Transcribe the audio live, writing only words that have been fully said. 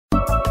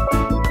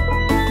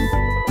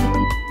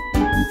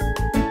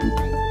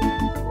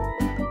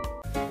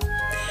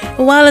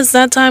Well, it's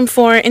that time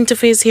for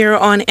Interface here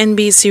on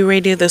NBC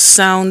Radio, the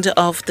sound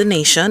of the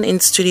nation. In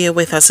studio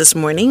with us this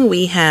morning,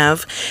 we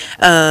have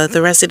the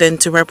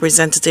resident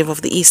representative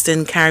of the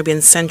Eastern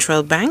Caribbean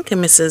Central Bank,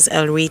 Mrs.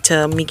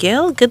 Elritha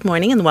Miguel. Good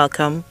morning and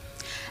welcome.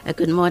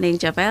 Good morning,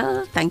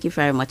 Jabel. Thank you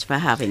very much for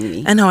having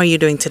me. And how are you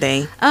doing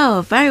today?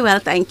 Oh, very well,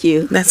 thank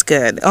you. That's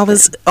good.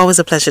 Always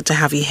a pleasure to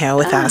have you here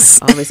with us.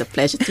 Always a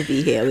pleasure to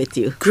be here with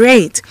you.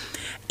 Great.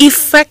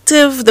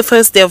 Effective the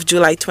first day of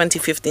July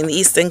 2015, the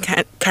Eastern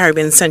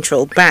Caribbean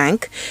Central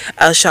Bank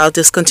shall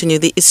discontinue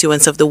the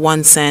issuance of the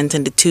 1 cent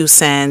and the 2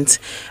 cent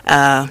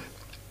to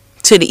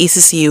the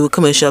ECCB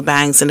commercial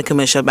banks, and the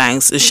commercial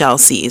banks shall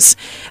cease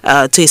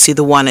to issue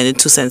the 1 and the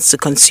 2 cents to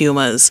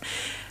consumers.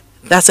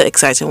 That's an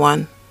exciting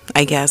one,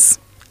 I guess.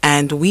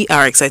 And we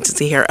are excited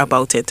to hear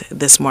about it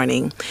this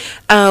morning.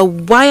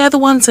 Why are the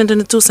 1 cent and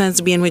the 2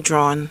 cents being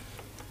withdrawn?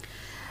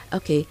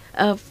 Okay.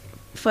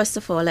 First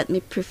of all, let me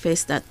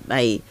preface that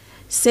by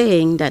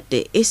saying that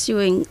the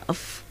issuing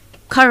of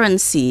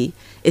currency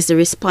is the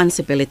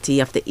responsibility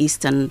of the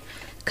Eastern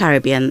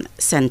Caribbean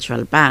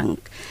Central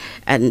Bank.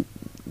 And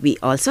we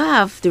also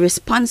have the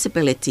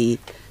responsibility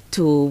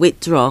to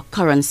withdraw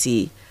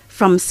currency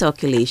from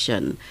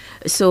circulation.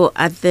 So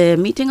at the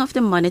meeting of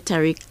the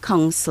Monetary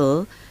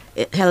Council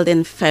held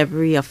in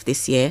February of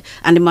this year,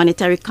 and the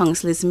Monetary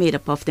Council is made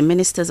up of the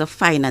ministers of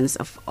finance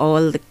of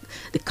all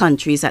the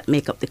countries that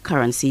make up the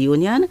currency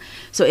union.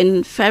 So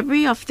in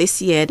February of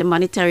this year, the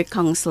Monetary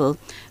Council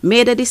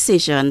made a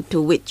decision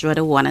to withdraw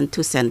the 1 and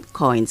 2 cent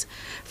coins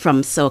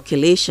from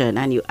circulation.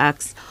 And you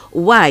ask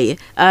why?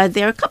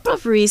 There are a couple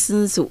of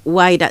reasons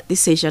why that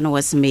decision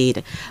was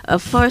made.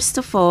 First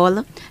of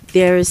all,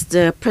 there is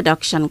the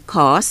production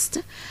cost,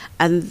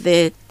 and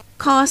the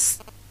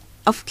cost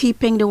of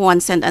keeping the 1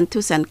 cent and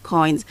 2 cent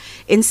coins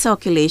in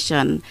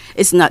circulation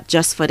is not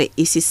just for the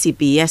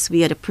ECCB. Yes,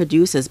 we are the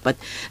producers, but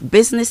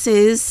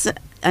businesses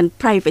and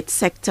private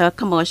sector,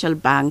 commercial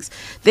banks,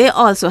 they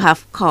also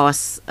have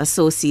costs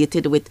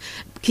associated with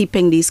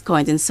keeping these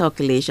coins in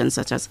circulation,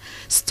 such as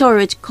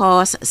storage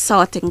costs,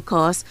 sorting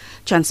costs,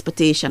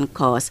 transportation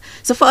costs.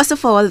 So first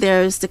of all,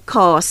 there is the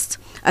cost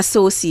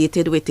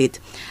associated with it.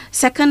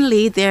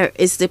 Secondly, there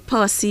is the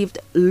perceived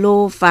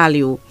low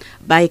value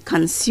by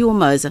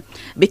consumers,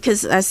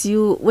 because as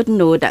you would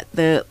know that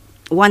the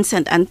 1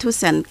 cent and 2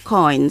 cent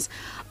coins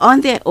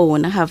on their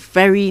own have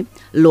very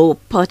low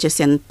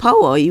purchasing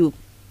power. You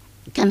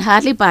can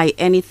hardly buy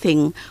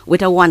anything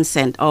with a 1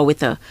 cent or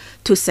with a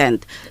 2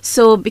 cent.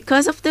 So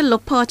because of the low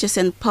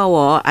purchasing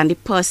power and the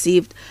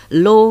perceived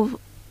low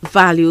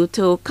value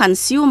to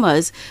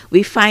consumers,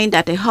 we find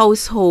that the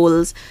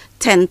households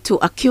tend to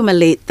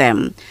accumulate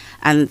them.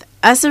 And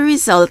as a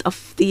result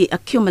of the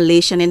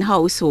accumulation in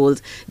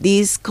households,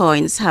 these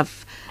coins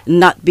have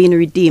not been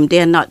redeemed.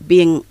 They are not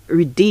being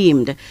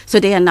redeemed. So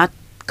they are not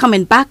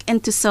coming back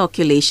into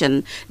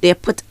circulation. They are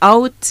put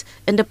out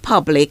in the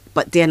public,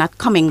 but they are not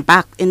coming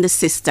back in the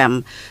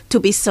system to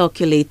be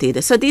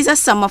circulated. So these are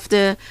some of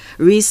the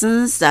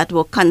reasons that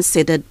were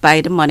considered by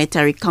the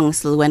Monetary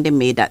Council when they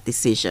made that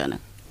decision.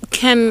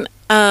 Can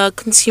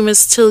consumers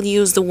still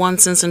use the 1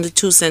 cent and the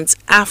 2 cents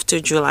after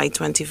July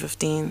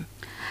 2015?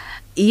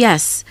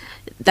 Yes,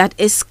 that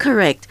is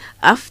correct.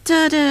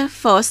 After the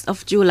 1st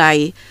of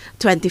July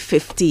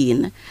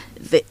 2015,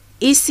 the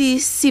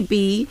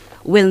ECCB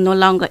will no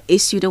longer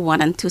issue the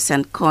 1 and 2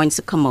 cent coins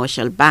to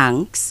commercial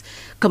banks.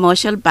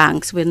 Commercial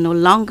banks will no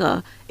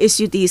longer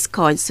issue these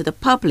coins to the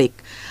public,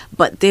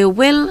 but they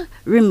will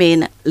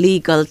remain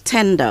legal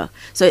tender.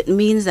 So it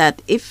means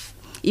that if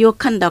you're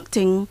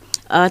conducting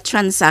a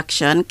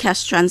transaction,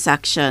 cash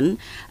transaction,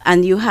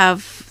 and you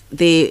have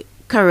the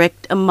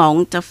correct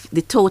amount of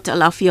the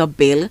total of your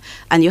bill,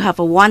 and you have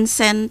a 1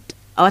 cent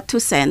or 2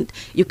 cent,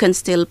 you can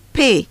still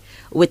pay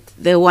with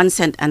the 1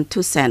 cent and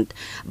 2 cent.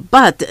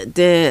 But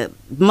the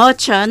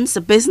merchants,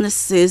 the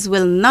businesses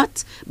will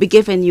not be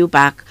giving you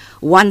back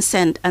 1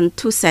 cent and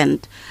 2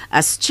 cent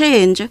as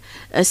change.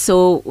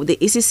 So the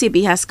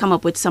ECCB has come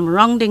up with some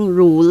rounding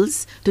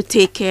rules to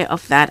take care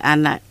of that.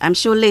 And I'm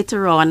sure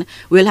later on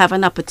we'll have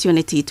an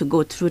opportunity to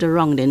go through the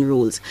rounding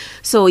rules.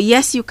 So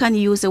yes, you can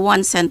use the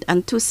 1 cent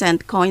and 2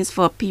 cent coins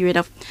for a period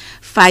of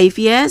 5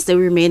 years. They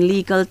remain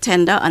legal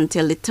tender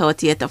until the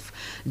 30th of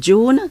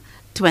June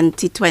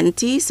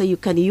 2020, so you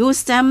can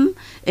use them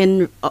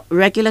in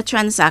regular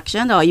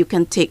transaction, or you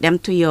can take them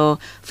to your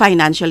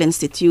financial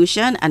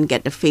institution and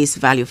get the face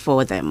value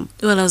for them.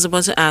 Well, I was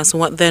about to ask,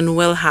 what then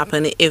will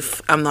happen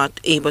if I'm not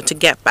able to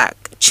get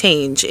back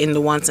change in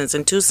the 1 cent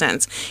and 2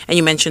 cents? And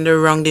you mentioned the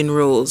rounding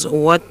rules.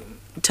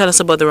 Tell us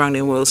about the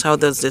rounding rules. How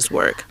does this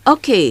work?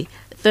 Okay,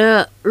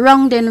 the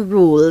rounding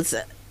rules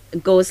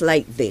goes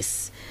like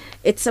this.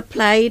 It's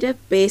applied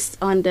based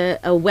on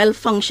a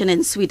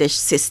well-functioning Swedish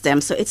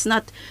system, so it's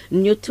not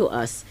new to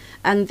us.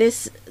 And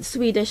this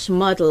Swedish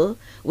model,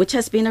 which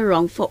has been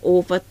around for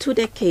over 2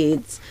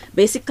 decades,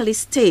 basically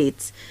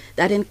states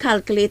that in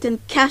calculating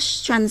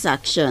cash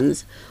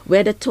transactions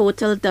where the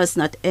total does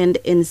not end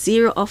in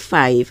 0 or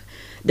 5,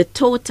 the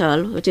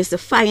total, which is the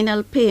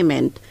final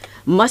payment,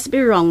 must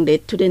be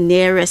rounded to the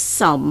nearest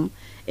sum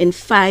in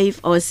 5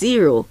 or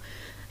 0.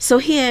 So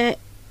here,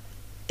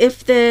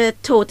 if the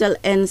total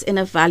ends in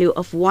a value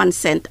of 1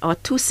 cent or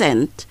 2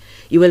 cents,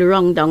 you will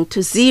round down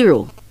to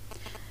 0.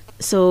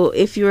 So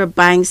if you're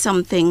buying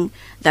something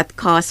that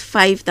costs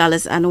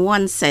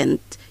 $5.01,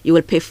 you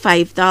will pay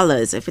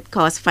 $5. If it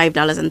costs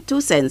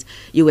 $5.02,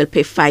 you will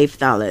pay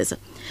 $5.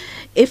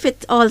 If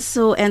it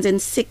also ends in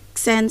 6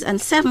 cents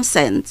and 7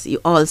 cents, you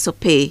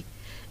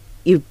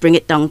bring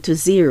it down to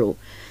 0.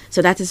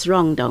 So that is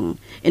round down.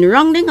 In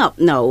rounding up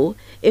now,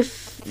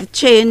 if the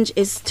change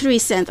is 3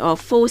 cents or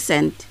 4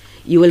 cents,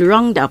 you will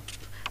round up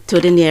to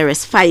the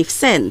nearest 5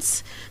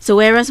 cents. So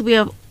whereas we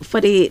are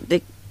for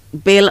the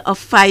bill of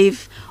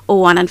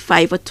 5.01 and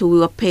 5.02, we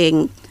were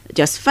paying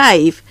just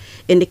 5.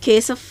 In the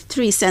case of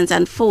 3 cents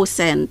and 4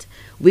 cents,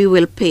 we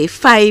will pay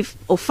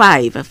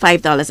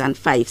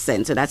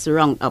 $5.05. So that's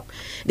round up.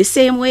 The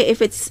same way,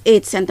 if it's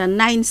 8 cents and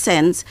 9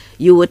 cents,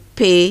 you would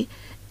pay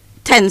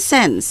 10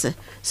 cents.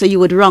 So you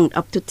would round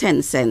up to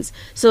 10 cents.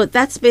 So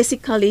that's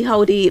basically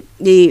how the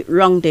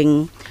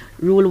rounding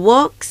rule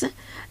works.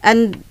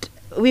 And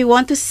we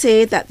want to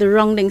say that the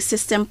rounding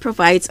system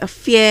provides a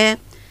fair,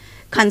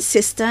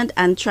 consistent,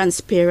 and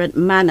transparent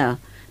manner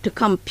to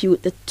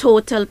compute the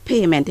total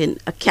payment in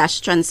a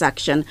cash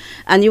transaction.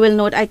 And you will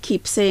note I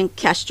keep saying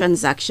cash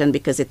transaction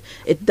because it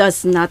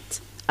does not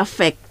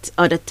affect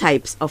other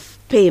types of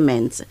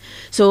payments.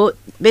 So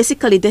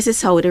basically, this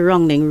is how the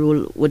rounding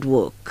rule would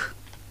work.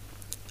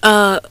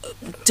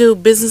 Do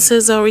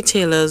businesses or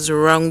retailers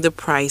round the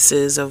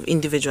prices of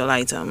individual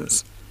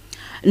items?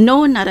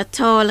 No, not at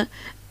all.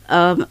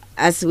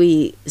 As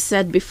we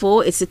said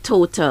before, it's a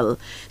total.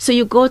 So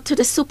you go to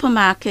the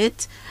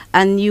supermarket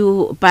and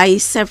you buy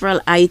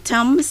several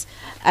items.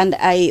 And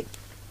I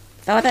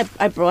thought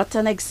I brought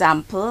an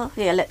example.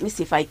 Here, let me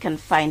see if I can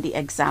find the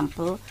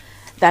example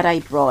that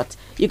I brought.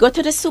 You go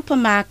to the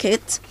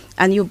supermarket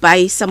and you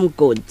buy some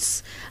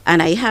goods.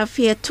 And I have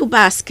here 2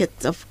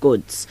 baskets of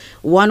goods.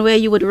 One where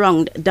you would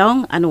round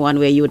down and one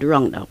where you would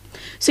round up.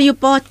 So you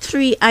bought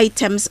 3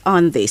 items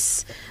on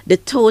this. The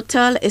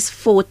total is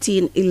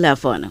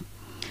 $14.11.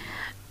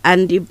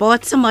 And you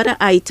bought some other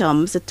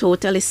items. The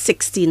total is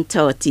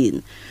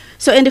 $16.13.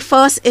 So in the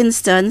first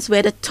instance,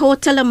 where the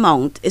total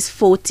amount is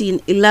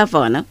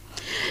 $14.11,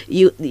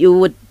 you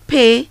would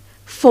pay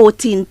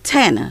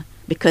 $14.10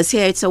 because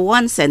here it's a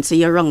 1 cent, so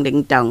you're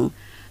rounding down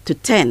to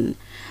 10.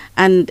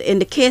 And in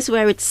the case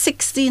where it's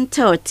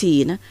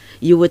 $16.13,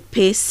 you would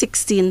pay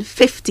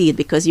 $16.15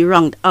 because you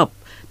round up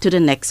to the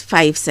next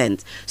 5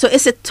 cents. So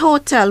it's a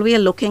total we are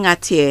looking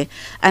at here.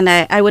 And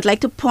I would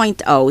like to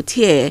point out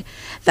here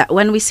that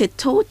when we say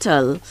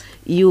total,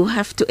 you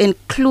have to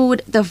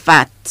include the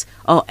VAT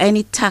or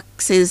any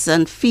taxes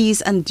and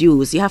fees and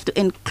dues. You have to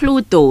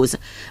include those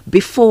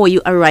before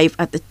you arrive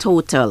at the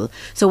total.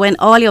 So when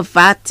all your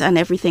VAT and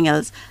everything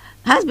else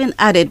has been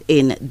added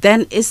in,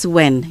 then is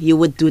when you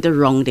would do the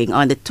rounding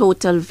on the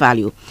total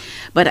value.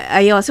 But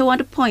I also want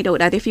to point out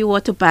that if you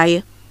were to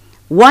buy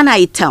 1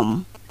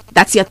 item,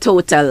 that's your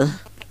total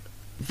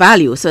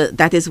value. So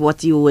that is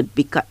what you would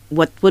be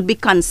what would be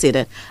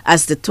considered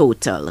as the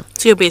total.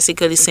 So you're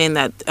basically saying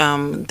that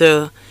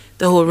the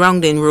whole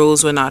rounding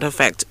rules will not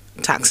affect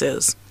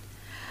taxes.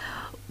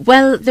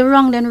 Well, the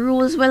rounding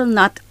rules will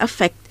not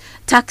affect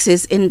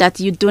taxes in that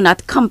you do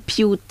not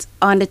compute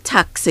on the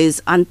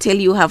taxes until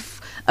you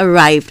have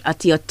arrived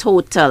at your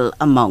total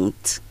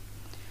amount.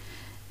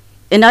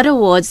 In other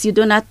words, you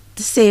do not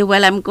say,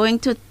 well, I'm going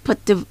to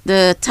put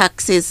the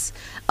taxes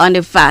on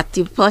the VAT.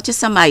 You purchase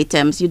some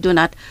items, you do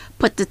not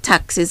put the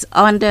taxes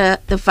on the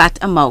VAT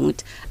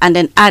amount and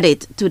then add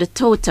it to the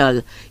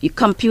total. You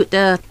compute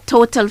the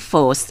total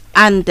first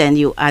and then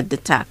you add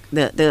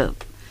the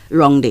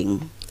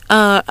rounding.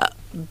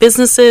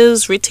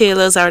 Businesses,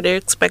 retailers, are they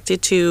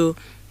expected to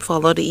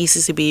follow the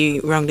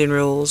ECCB rounding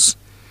rules?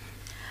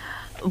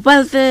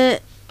 Well, the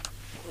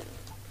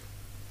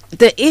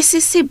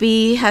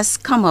ECCB has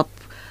come up,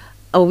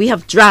 or we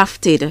have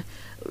drafted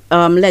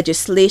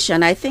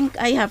legislation. I think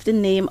I have the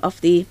name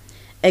of the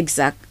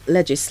exact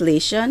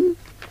legislation.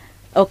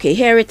 Okay,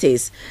 here it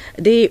is.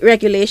 The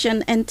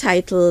regulation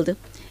entitled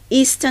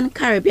Eastern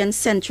Caribbean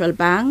Central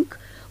Bank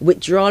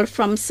Withdrawal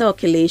from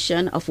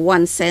Circulation of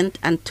 1 cent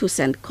and 2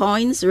 cent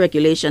coins,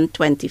 Regulation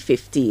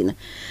 2015,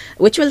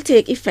 which will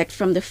take effect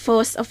from the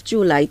 1st of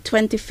July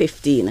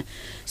 2015.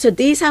 So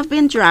these have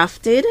been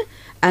drafted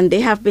and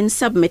they have been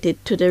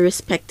submitted to the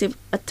respective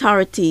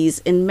authorities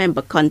in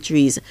member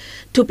countries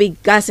to be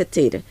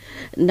gazetted.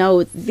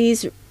 Now,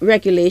 these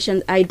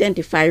regulations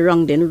identify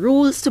rounding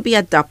rules to be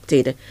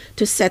adopted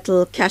to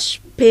settle cash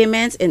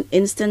payments in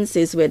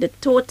instances where the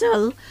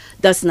total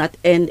does not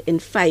end in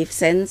 5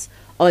 cents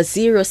or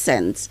 0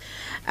 cents,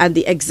 and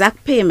the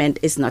exact payment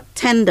is not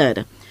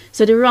tendered.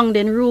 So the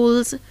rounding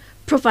rules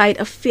provide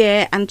a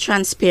fair and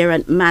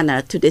transparent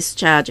manner to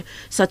discharge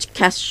such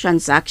cash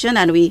transaction,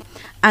 and we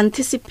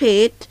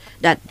anticipate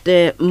that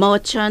the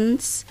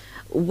merchants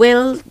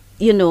will,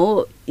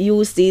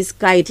 use these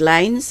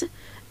guidelines,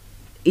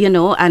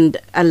 and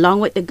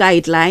along with the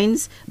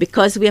guidelines,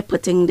 because we are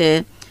putting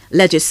the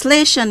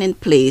legislation in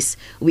place,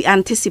 we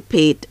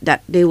anticipate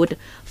that they would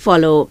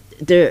follow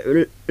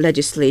the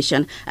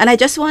legislation. And I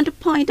just want to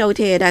point out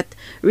here that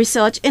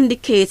research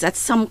indicates that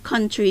some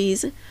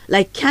countries,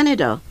 like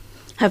Canada,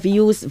 have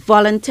used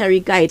voluntary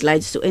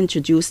guidelines to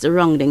introduce the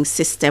rounding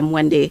system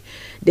when they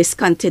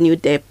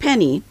discontinued their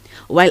penny,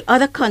 while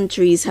other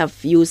countries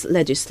have used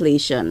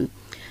legislation.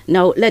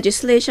 Now,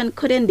 legislation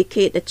could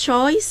indicate the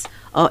choice,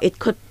 or it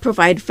could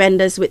provide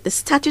vendors with the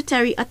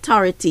statutory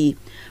authority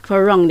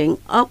for rounding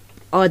up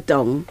or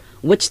down,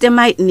 which they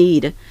might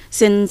need,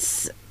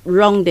 since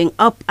rounding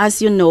up,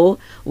 as you know,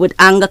 would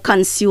anger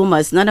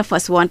consumers. None of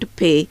us want to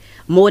pay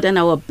more than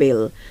our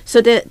bill.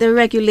 So the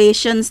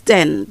regulations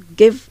then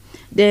give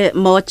the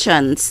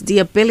merchants the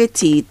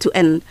ability to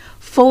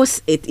enforce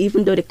it,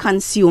 even though the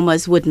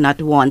consumers would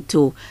not want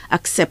to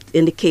accept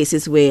in the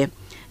cases where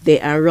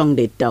they are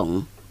rounded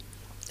down.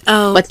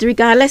 Oh. But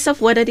regardless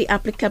of whether the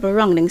applicable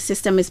rounding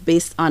system is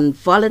based on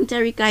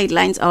voluntary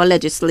guidelines or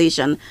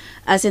legislation,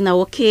 as in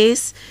our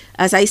case,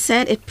 as I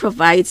said, it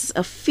provides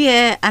a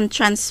fair and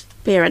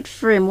transparent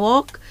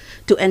framework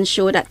to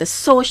ensure that the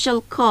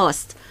social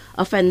cost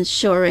of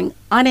ensuring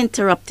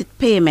uninterrupted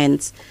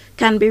payments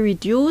can be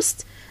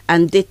reduced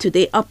and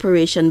day-to-day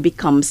operation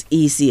becomes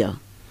easier.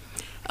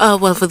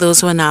 Well, for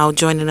those who are now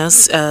joining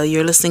us,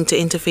 you're listening to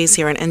Interface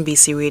here on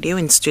NBC Radio.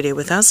 In studio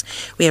with us,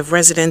 we have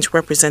resident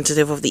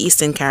representative of the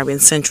Eastern Caribbean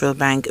Central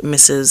Bank,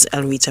 Mrs.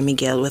 Elritha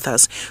Miguel, with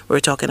us.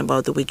 We're talking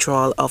about the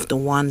withdrawal of the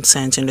 1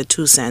 cent and the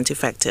 2 cent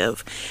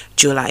effective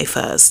July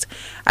 1st.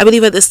 I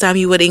believe at this time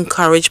you would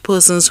encourage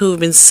persons who have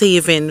been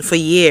saving for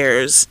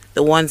years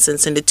the 1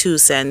 cent and the 2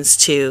 cents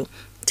to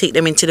take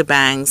them into the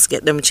banks,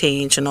 get them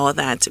changed and all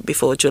that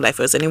before July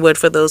 1st. Any word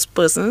for those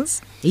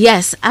persons?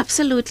 Yes,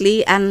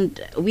 absolutely.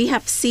 And we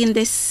have seen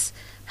this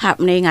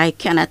happening. I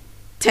cannot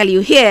tell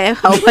you here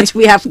how much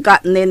we have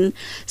gotten in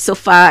so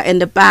far in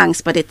the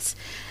banks, but it's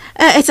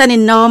an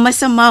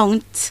enormous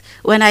amount.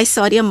 When I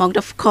saw the amount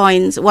of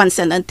coins, 1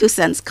 cent and 2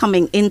 cents,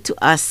 coming into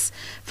us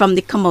from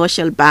the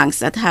commercial banks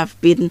that have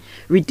been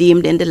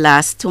redeemed in the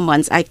last 2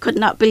 months, I could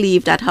not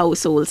believe that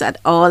households had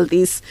all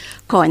these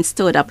coins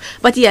stored up.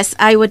 But yes,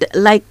 I would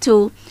like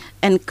to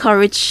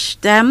encourage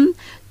them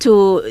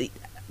to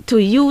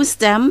use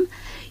them.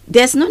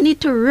 There's no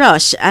need to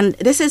rush, and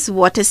this is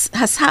what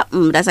has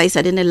happened. As I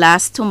said, in the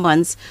last 2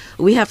 months,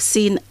 we have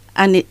seen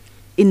an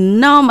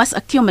enormous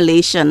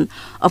accumulation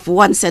of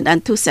 1 cent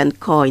and 2 cent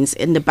coins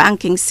in the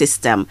banking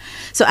system.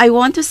 So I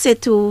want to say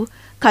to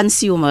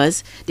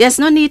consumers, there's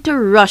no need to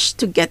rush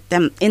to get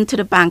them into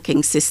the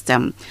banking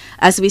system.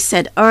 As we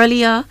said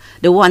earlier,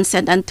 the 1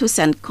 cent and 2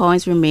 cent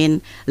coins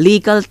remain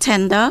legal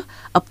tender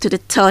up to the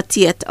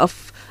 30th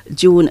of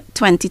June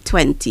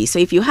 2020. So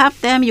if you have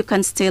them, you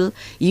can still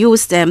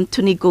use them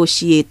to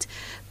negotiate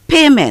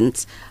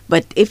payments.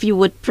 But if you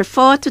would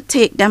prefer to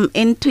take them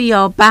into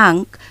your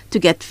bank to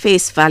get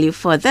face value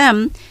for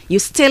them, you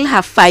still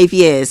have 5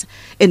 years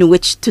in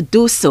which to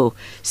do so.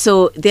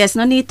 So there's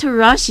no need to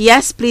rush.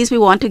 Yes, please, we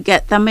want to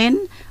get them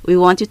in. We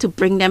want you to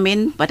bring them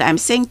in. But I'm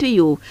saying to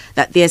you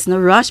that there's no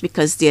rush,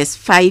 because there's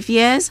 5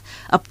 years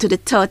up to the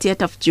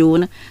 30th of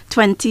June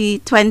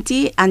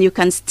 2020, and you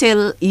can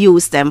still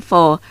use them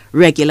for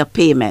regular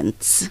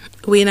payments.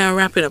 We're now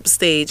wrapping up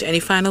stage. Any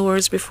final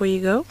words before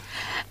you go?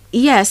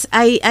 Yes,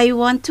 I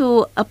want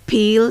to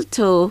appeal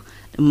to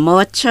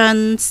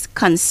merchants,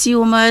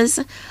 consumers,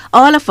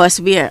 all of us.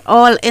 We are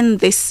all in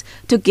this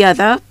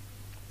together.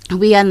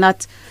 We are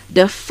not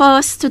the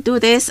first to do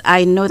this.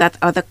 I know that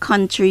other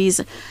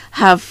countries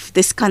have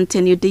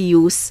discontinued the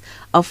use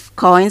of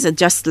coins.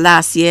 Just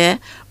last year,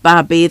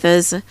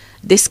 Barbados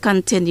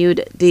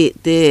discontinued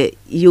the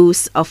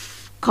use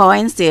of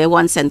coins, the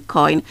 1 cent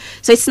coin.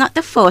 So it's not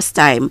the first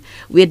time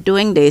we're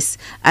doing this.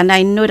 And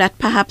I know that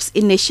perhaps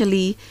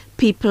initially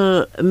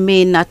people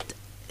may not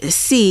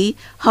see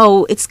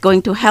how it's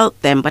going to help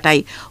them. But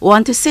I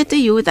want to say to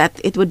you that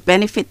it would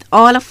benefit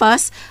all of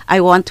us.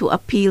 I want to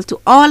appeal to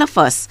all of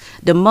us,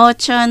 the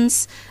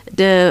merchants,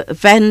 the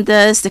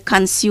vendors, the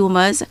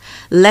consumers.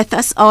 Let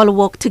us all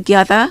work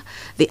together.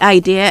 The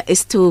idea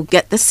is to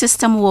get the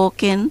system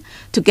working,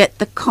 to get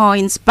the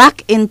coins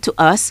back into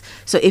us.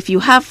 So if you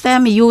have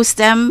them, use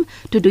them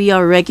to do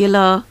your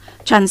regular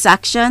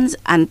transactions,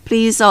 and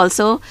please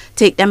also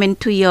take them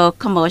into your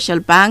commercial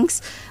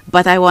banks.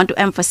 But I want to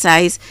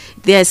emphasize,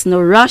 there's no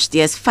rush.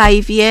 There's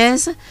 5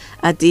 years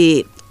at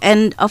the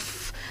end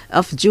of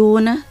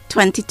June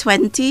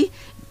 2020.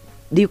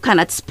 You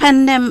cannot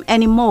spend them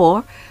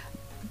anymore,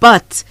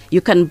 but you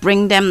can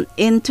bring them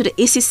into the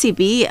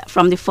ECCB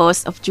from the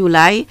 1st of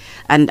July.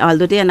 And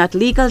although they are not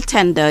legal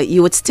tender,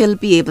 you would still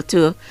be able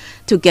to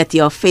get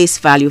your face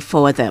value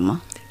for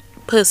them.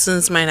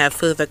 Persons might have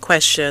further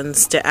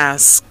questions to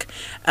ask.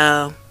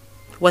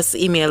 What's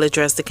the email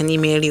address they can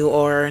email you,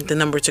 or the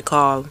number to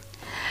call?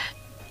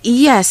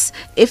 Yes,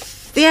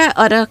 if there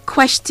are other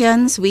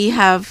questions, we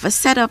have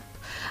set up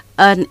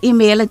an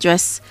email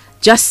address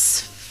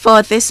just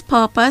for this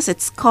purpose.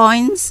 It's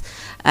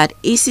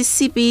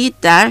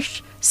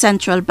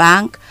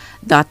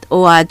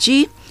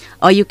coins@eccb-centralbank.org.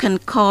 or you can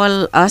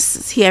call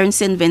us here in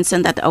St.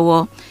 Vincent at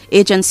our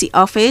agency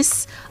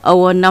office.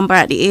 Our number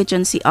at the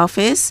agency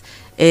office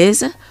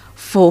is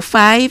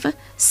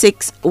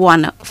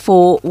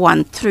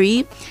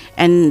 4561413.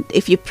 And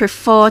if you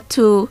prefer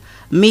to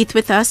meet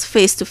with us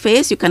face to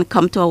face, you can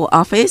come to our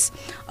office.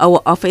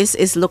 Our office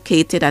is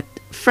located at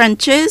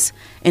French's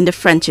in the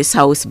French's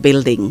House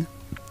building.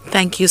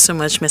 Thank you so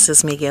much,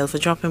 Mrs. Miguel, for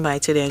dropping by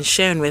today and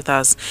sharing with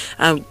us,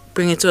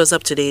 bringing to us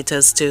up to date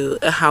as to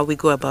how we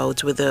go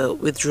about with the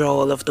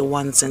withdrawal of the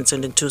 1 cent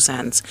and the 2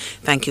 cents.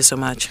 Thank you so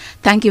much.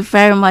 Thank you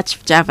very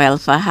much, Javel,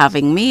 for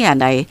having me,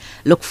 and I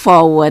look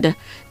forward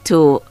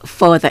to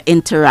further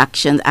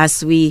interaction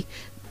as we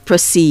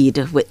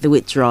proceed with the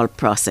withdrawal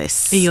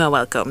process. You are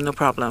welcome. No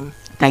problem.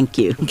 Thank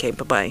you. Okay,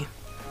 bye-bye.